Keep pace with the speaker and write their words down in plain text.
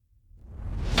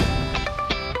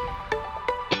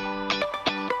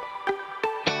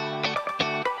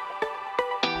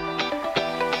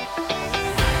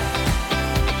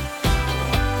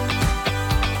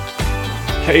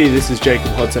Hey, this is Jacob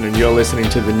Hodson and you're listening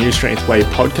to the New Strength Way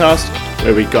podcast,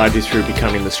 where we guide you through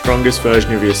becoming the strongest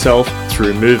version of yourself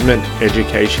through movement,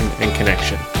 education, and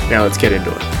connection. Now let's get into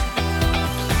it.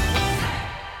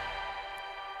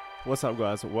 What's up,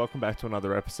 guys? Welcome back to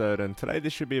another episode, and today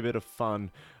this should be a bit of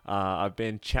fun. I've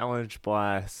been challenged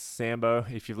by Sambo.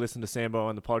 If you've listened to Sambo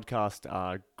on the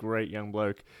podcast, great young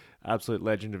bloke, absolute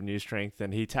legend of New Strength,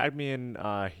 and he tagged me in.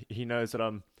 He knows that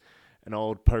I'm an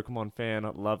old Pokemon fan. I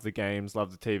love the games,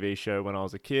 love the TV show when I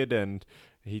was a kid, and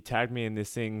he tagged me in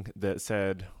this thing that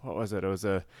said, what was it? It was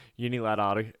a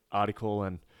Unilad article,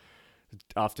 and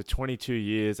after 22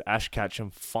 years, Ash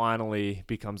Ketchum finally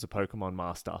becomes a Pokemon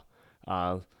master,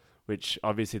 which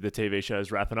obviously the TV show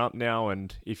is wrapping up now,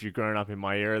 and if you've grown up in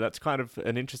my era, that's kind of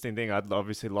an interesting thing. I'd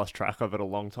obviously lost track of it a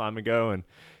long time ago, and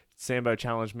Sambo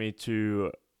challenged me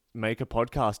to make a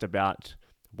podcast about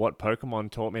what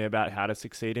Pokemon taught me about how to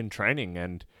succeed in training,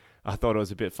 and I thought it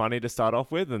was a bit funny to start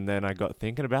off with, and then I got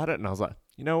thinking about it and I was like,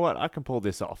 you know what, I can pull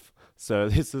this off. So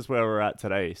this is where we're at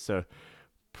today. So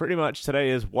pretty much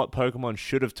today is what Pokemon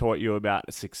should have taught you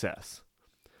about success.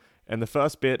 And the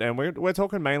first bit, and we're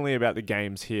talking mainly about the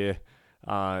games here.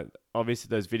 Obviously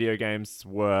those video games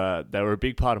were a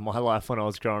big part of my life when I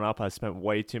was growing up. I spent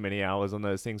way too many hours on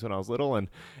those things when I was little, and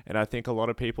I think a lot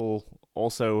of people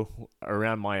also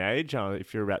around my age,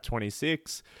 if you're about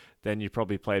 26, then you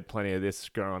probably played plenty of this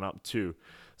growing up too.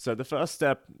 So the first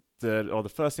step,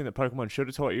 the first thing that Pokemon should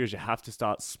have taught you is you have to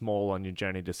start small on your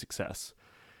journey to success.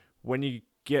 When you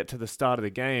get to the start of the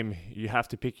game, you have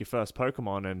to pick your first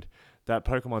Pokemon, and that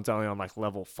Pokemon's only on like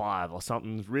level 5 or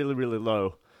something really, really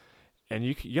low. And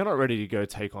you're not ready to go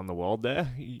take on the world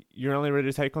there. You're only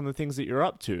ready to take on the things that you're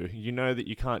up to. You know that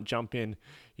you can't jump in.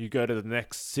 You go to the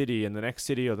next city, and the next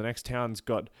city or the next town's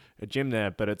got a gym there,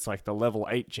 but it's like the level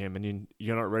 8 gym, and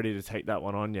you're not ready to take that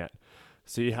one on yet.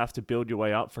 So you have to build your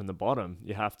way up from the bottom.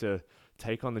 You have to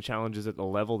take on the challenges at the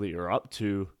level that you're up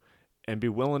to and be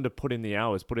willing to put in the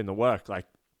hours, put in the work. Like,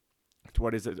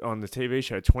 what is it on the TV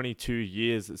show? 22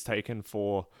 years it's taken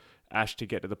for Ash to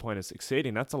get to the point of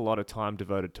succeeding. That's a lot of time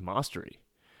devoted to mastery.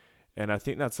 And I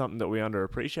think that's something that we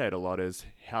underappreciate a lot, is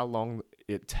how long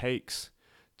it takes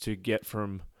to get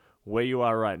from where you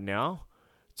are right now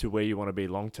to where you want to be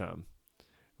long term.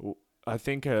 I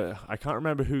think, I can't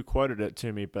remember who quoted it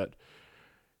to me, but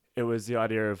it was the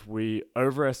idea of we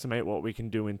overestimate what we can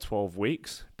do in 12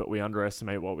 weeks, but we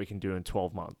underestimate what we can do in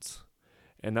 12 months.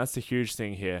 And that's the huge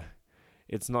thing here.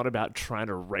 It's not about trying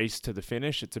to race to the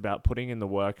finish. It's about putting in the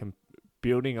work and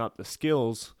building up the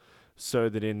skills so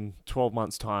that in 12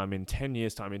 months' time, in 10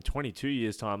 years' time, in 22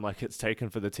 years' time, like it's taken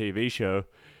for the TV show,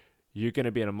 you're going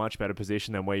to be in a much better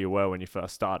position than where you were when you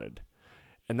first started.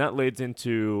 And that leads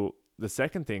into the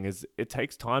second thing, is it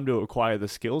takes time to acquire the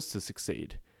skills to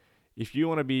succeed. If you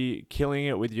want to be killing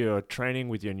it with your training,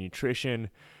 with your nutrition,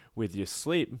 with your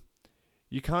sleep,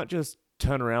 you can't just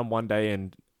turn around one day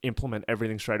and implement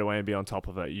everything straight away and be on top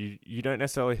of it. You don't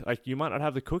necessarily, like, you might not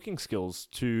have the cooking skills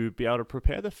to be able to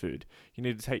prepare the food. You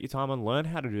need to take your time and learn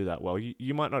how to do that well.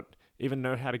 You might not even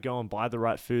know how to go and buy the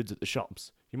right foods at the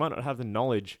shops. You might not have the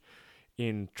knowledge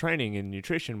in training, in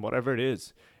nutrition, whatever it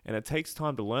is. And it takes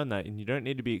time to learn that, and you don't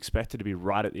need to be expected to be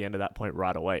right at the end of that point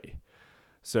right away.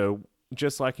 So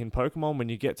just like in Pokemon, when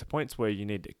you get to points where you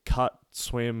need to cut,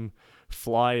 swim,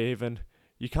 fly even,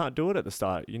 you can't do it at the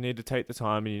start. You need to take the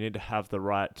time, and you need to have the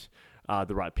right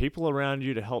people around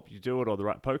you to help you do it, or the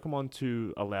right Pokemon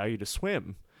to allow you to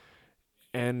swim.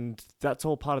 And that's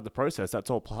all part of the process. That's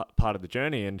all part of the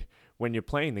journey. And when you're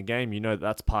playing the game, you know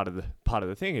that's part of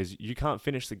the thing, is you can't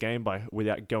finish the game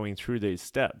without going through these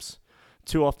steps.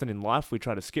 Too often in life, we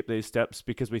try to skip these steps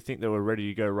because we think that we're ready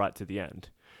to go right to the end.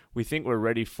 We think we're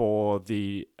ready for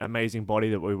the amazing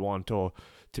body that we want, or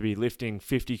to be lifting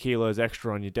 50 kilos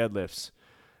extra on your deadlifts.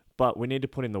 But we need to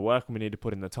put in the work, and we need to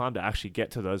put in the time to actually get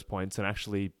to those points and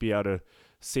actually be able to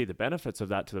see the benefits of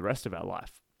that to the rest of our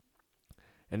life.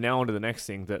 And now on to the next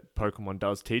thing that Pokemon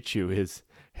does teach you, is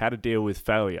how to deal with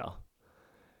failure.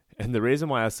 And the reason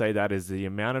why I say that is the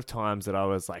amount of times that I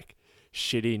was like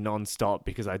shitty nonstop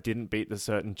because I didn't beat the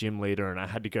certain gym leader, and I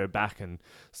had to go back and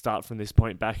start from this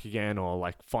point back again, or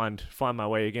like find my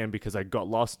way again because I got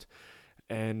lost.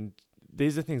 And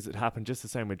these are things that happen just the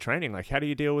same with training. Like, how do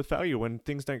you deal with failure when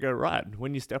things don't go right?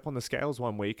 When you step on the scales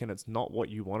one week and it's not what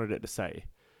you wanted it to say,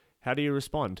 how do you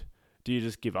respond? Do you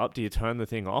just give up? Do you turn the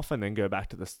thing off and then go back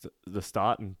to the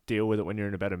start and deal with it when you're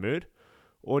in a better mood?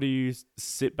 Or do you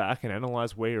sit back and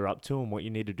analyze where you're up to and what you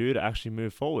need to do to actually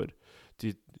move forward?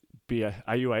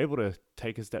 Are you able to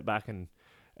take a step back and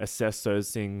assess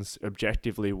those things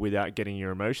objectively without getting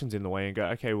your emotions in the way and go,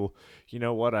 okay, well, you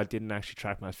know what? I didn't actually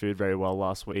track my food very well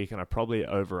last week, and I probably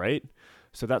overate.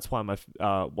 So that's why my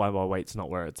weight's not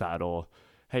where it's at. Or,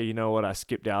 hey, you know what? I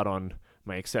skipped out on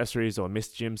my accessories or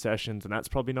missed gym sessions, and that's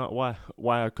probably not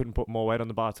why I couldn't put more weight on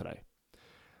the bar today.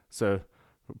 So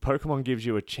Pokemon gives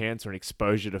you a chance or an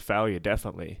exposure to failure,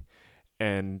 definitely.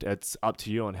 And it's up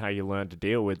to you on how you learn to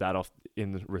deal with that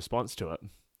in response to it.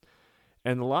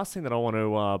 And the last thing that I want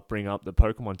to bring up that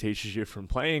Pokemon teaches you from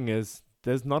playing is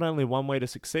there's not only one way to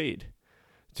succeed.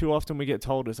 Too often we get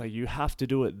told it's like, you have to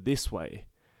do it this way.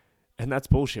 And that's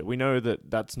bullshit. We know that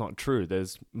that's not true.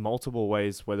 There's multiple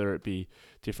ways, whether it be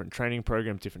different training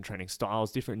programs, different training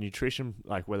styles, different nutrition,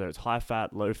 like whether it's high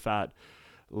fat, low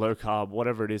carb,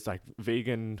 whatever it is, like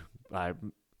vegan,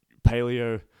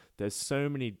 paleo. There's so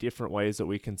many different ways that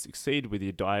we can succeed with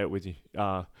your diet,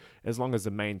 as long as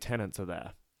the main tenets are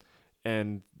there.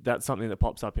 And that's something that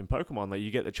pops up in Pokemon. Like,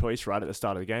 you get the choice right at the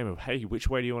start of the game of, hey, which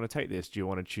way do you want to take this? Do you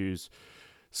want to choose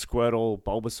Squirtle,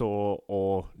 Bulbasaur,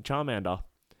 or Charmander?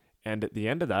 And at the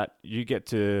end of that, you get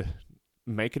to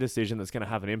make a decision that's going to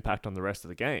have an impact on the rest of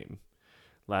the game.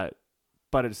 But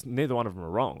it's neither one of them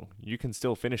are wrong. You can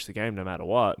still finish the game no matter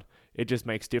what. It just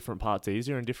makes different parts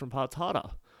easier and different parts harder.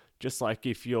 Just like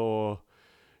if you're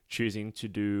choosing to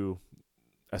do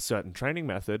a certain training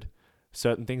method,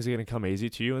 certain things are going to come easy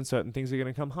to you and certain things are going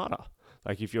to come harder.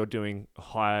 Like if you're doing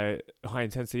high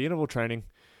intensity interval training,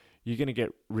 you're going to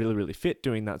get really, really fit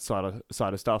doing that side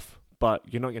of stuff, but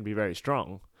you're not going to be very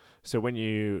strong. So when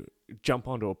you jump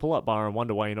onto a pull-up bar and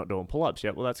wonder why you're not doing pull-ups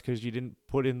yet, well, that's because you didn't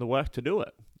put in the work to do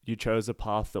it. You chose a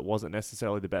path that wasn't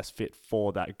necessarily the best fit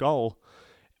for that goal.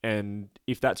 And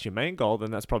if that's your main goal,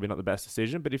 then that's probably not the best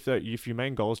decision. But if your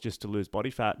main goal is just to lose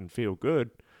body fat and feel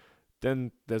good,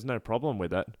 then there's no problem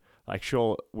with it. Like,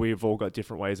 sure, we've all got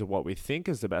different ways of what we think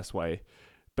is the best way,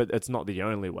 but it's not the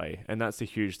only way. And that's the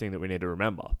huge thing that we need to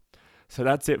remember. So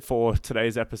that's it for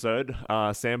today's episode.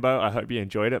 Sambo, I hope you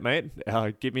enjoyed it, mate.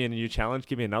 Give me a new challenge.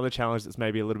 Give me another challenge that's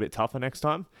maybe a little bit tougher next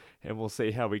time, and we'll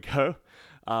see how we go.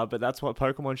 But that's what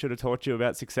Pokemon should have taught you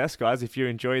about success, guys. If you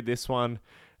enjoyed this one,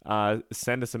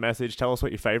 send us a message. Tell us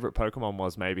what your favorite Pokemon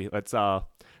was, maybe.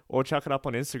 Or chuck it up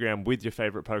on Instagram with your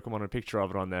favorite Pokemon and a picture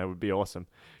of it on there. Would be awesome.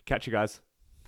 Catch you guys.